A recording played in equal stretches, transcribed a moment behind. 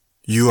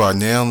You are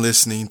now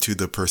listening to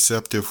the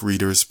Perceptive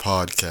Readers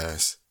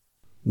Podcast.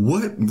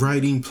 What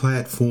writing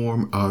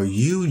platform are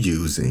you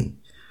using?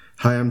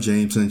 Hi, I'm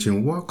James Lynch,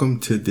 and welcome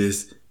to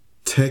this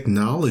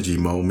technology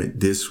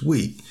moment this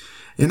week.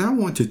 And I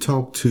want to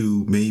talk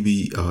to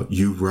maybe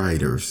you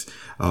writers.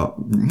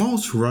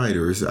 Most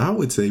writers, I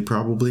would say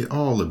probably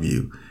all of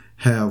you,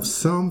 have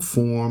some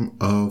form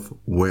of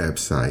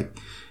website.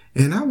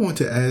 And I want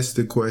to ask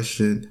the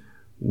question,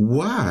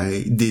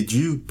 why did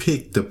you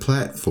pick the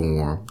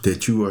platform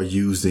that you are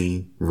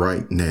using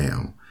right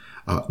now?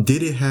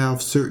 Did it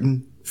have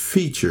certain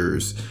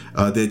features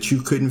that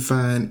you couldn't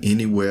find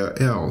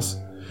anywhere else?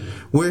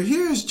 Well,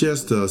 here's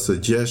just a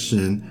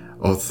suggestion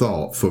or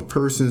thought for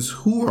persons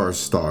who are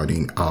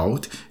starting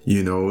out,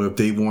 if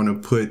they want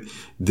to put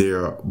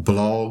their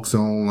blogs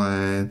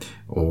online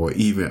or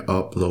even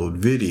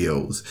upload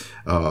videos.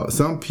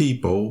 Some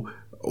people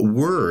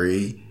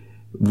worry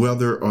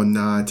whether or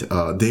not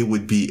they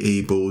would be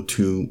able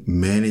to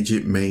manage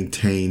it,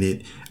 maintain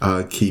it,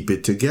 keep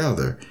it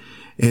together.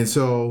 And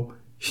so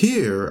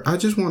here, I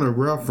just want to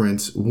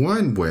reference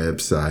one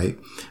website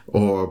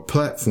or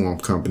platform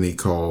company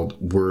called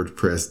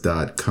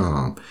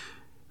Wordpress.com.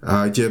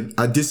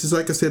 This is,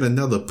 like I said,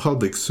 another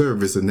public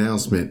service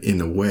announcement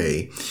in a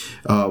way.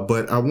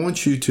 But I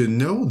want you to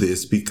know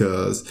this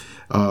because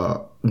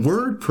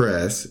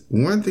WordPress,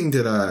 one thing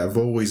that I've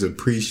always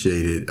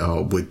appreciated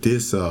with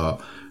this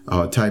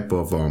type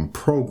of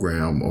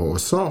program or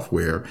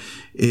software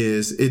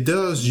is it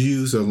does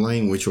use a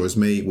language or is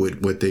made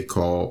with what they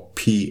call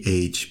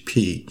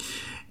PHP.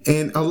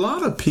 And a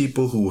lot of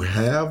people who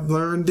have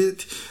learned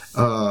it,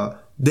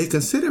 they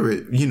consider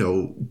it,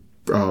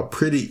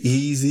 pretty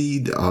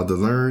easy to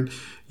learn.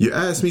 You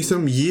asked me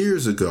some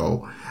years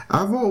ago,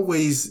 I've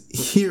always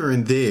here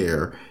and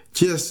there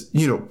just,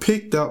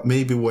 picked up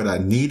maybe what I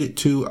needed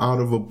to out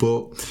of a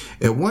book.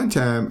 At one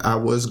time, I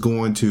was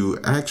going to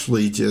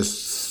actually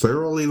just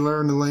thoroughly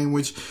learn the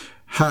language.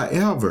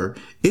 However,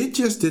 it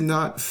just did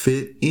not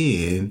fit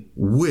in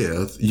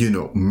with,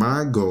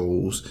 my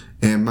goals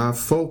and my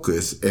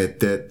focus at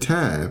that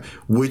time,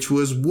 which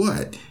was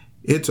what?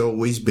 It's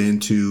always been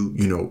to,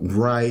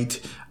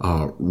 write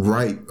for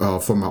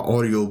my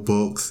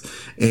audiobooks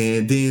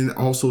and then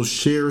also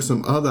share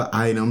some other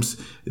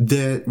items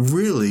that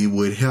really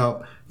would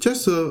help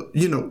just a,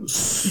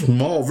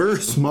 very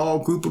small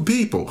group of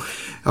people.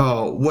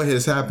 What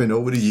has happened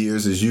over the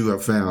years is you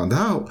have found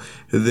out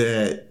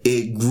that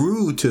it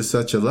grew to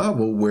such a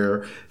level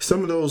where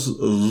some of those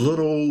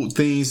little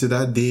things that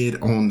I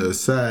did on the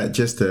side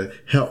just to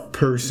help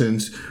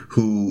persons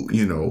who,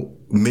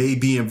 may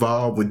be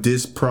involved with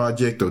this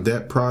project or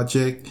that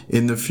project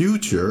in the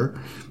future,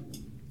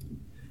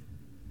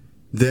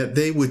 that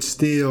they would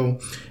still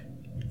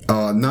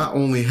not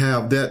only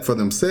have that for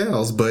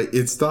themselves, but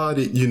it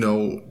started,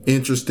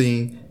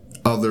 interesting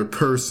other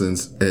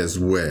persons as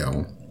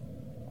well.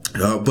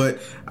 But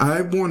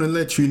I want to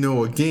let you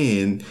know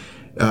again,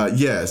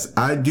 yes,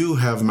 I do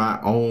have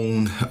my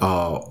own,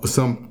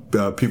 some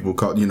people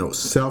call it,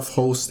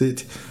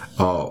 self-hosted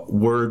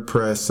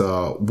WordPress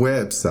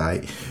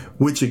website,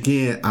 which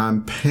again,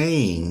 I'm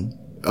paying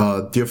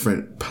a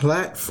different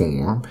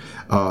platform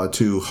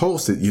to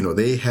host it.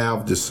 They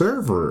have the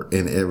server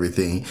and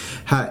everything.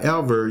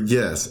 However,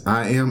 yes,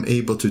 I am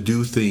able to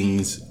do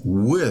things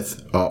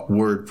with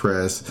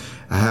WordPress.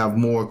 I have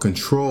more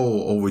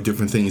control over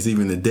different things,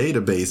 even the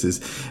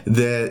databases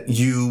that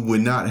you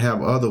would not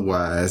have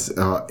otherwise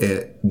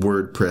at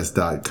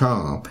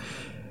WordPress.com.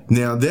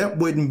 Now, that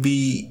wouldn't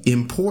be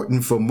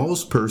important for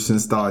most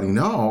persons starting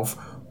off.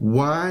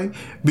 Why?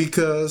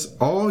 Because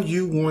all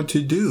you want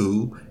to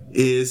do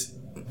is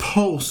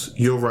post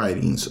your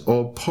writings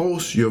or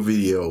post your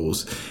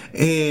videos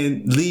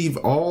and leave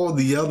all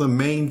the other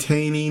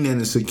maintaining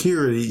and the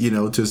security,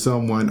 to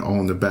someone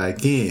on the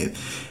back end.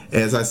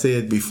 As I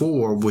said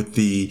before, with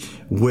the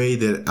way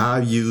that I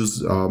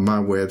use my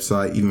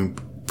website, even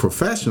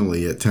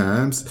professionally at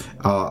times,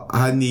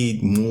 I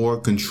need more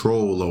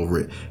control over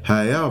it.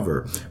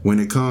 However, when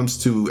it comes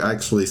to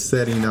actually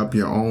setting up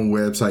your own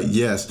website,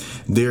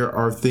 yes, there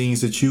are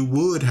things that you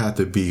would have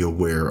to be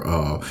aware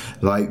of,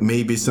 like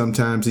maybe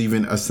sometimes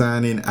even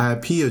assigning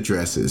IP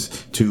addresses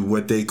to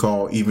what they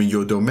call even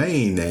your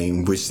domain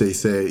name, which they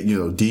say,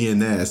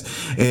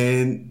 DNS.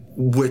 And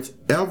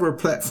whichever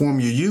platform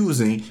you're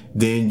using,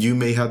 then you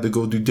may have to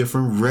go to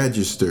different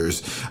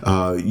registers.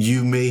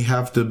 You may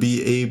have to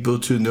be able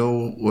to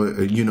know,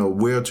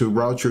 where to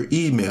route your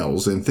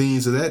emails and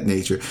things of that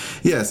nature.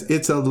 Yes,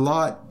 it's a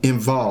lot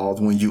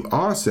involved when you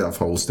are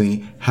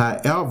self-hosting.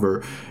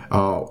 However,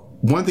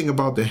 one thing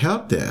about the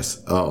help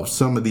desk of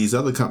some of these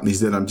other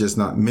companies that I'm just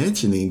not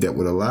mentioning that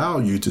would allow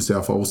you to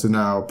self-host, and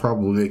I'll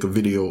probably make a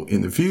video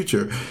in the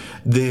future,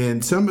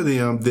 then some of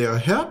them, their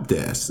help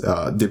desks,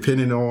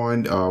 depending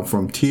on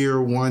from tier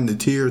 1 to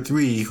tier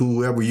 3,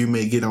 whoever you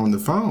may get on the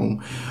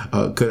phone,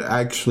 could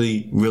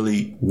actually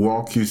really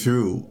walk you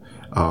through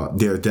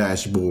their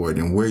dashboard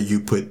and where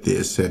you put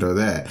this, that, or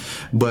that.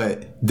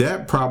 But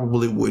that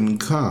probably wouldn't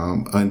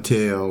come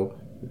until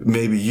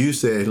maybe you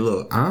said,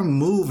 look, I'm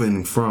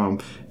moving from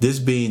this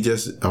being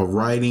just a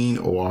writing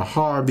or a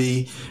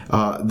hobby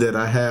that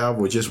I have,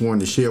 or just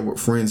wanting to share with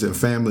friends and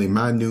family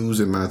my news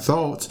and my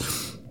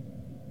thoughts,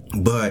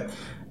 but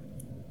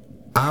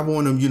I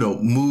want to,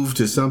 move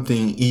to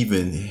something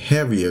even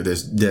heavier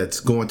that's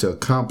going to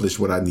accomplish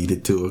what I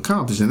needed to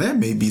accomplish. And that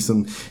may be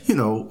some,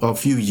 a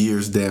few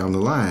years down the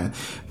line.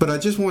 But I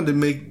just wanted to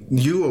make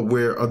you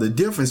aware of the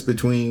difference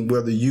between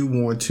whether you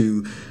want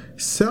to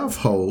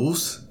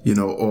self-host,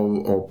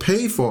 or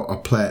pay for a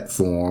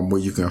platform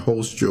where you can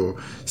host your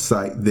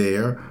site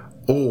there,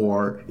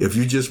 or if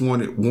you just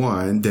wanted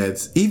one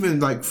that's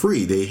even like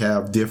free. They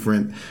have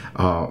different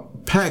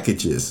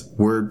packages,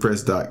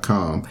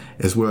 WordPress.com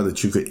as well,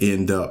 that you could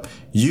end up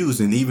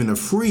using, even a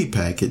free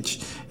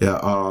package,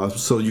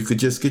 so you could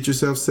just get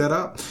yourself set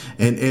up.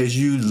 And as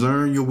you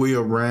learn your way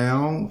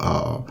around,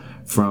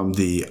 from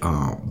the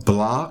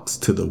blocks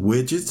to the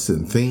widgets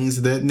and things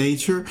of that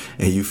nature,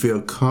 and you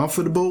feel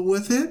comfortable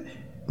with it,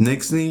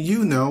 next thing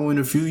you know, in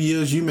a few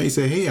years, you may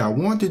say, hey, I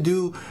want to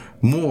do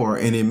more.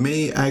 And it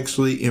may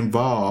actually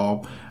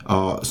involve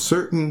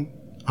certain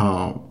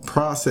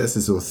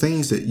processes or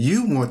things that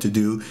you want to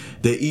do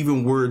that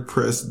even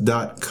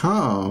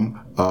WordPress.com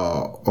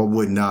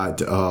would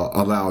not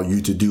allow you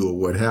to do, or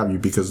what have you,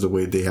 because of the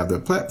way they have their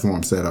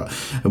platform set up.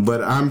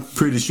 But I'm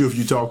pretty sure if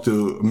you talk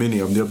to many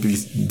of them,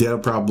 they'll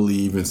probably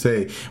even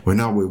say, well,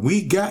 no,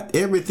 we got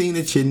everything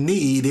that you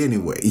need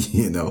anyway,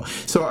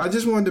 So I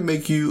just wanted to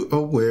make you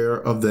aware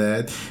of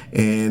that.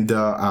 And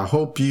I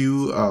hope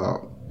you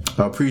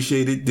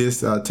appreciated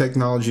this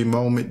technology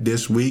moment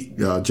this week,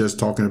 just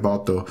talking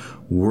about the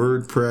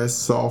WordPress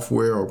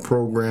software or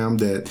program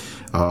that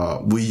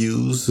we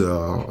use,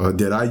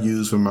 that I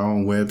use for my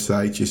own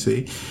website, you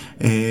see,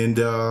 and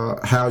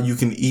how you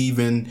can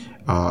even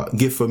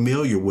get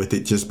familiar with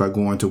it just by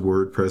going to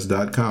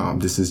WordPress.com.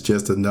 This is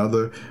just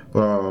another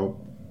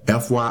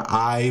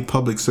FYI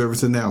public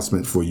service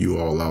announcement for you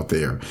all out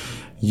there.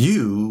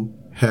 You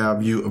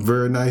have a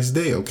very nice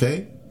day,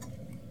 okay?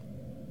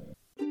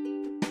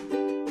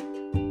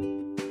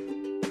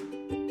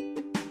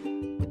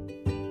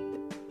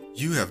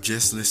 You have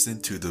just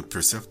listened to the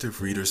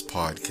Perceptive Readers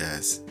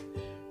Podcast.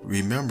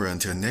 Remember,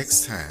 until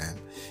next time,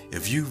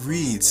 if you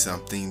read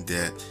something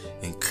that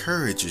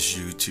encourages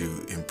you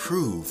to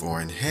improve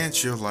or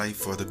enhance your life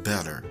for the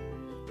better,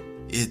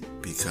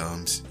 it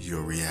becomes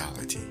your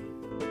reality.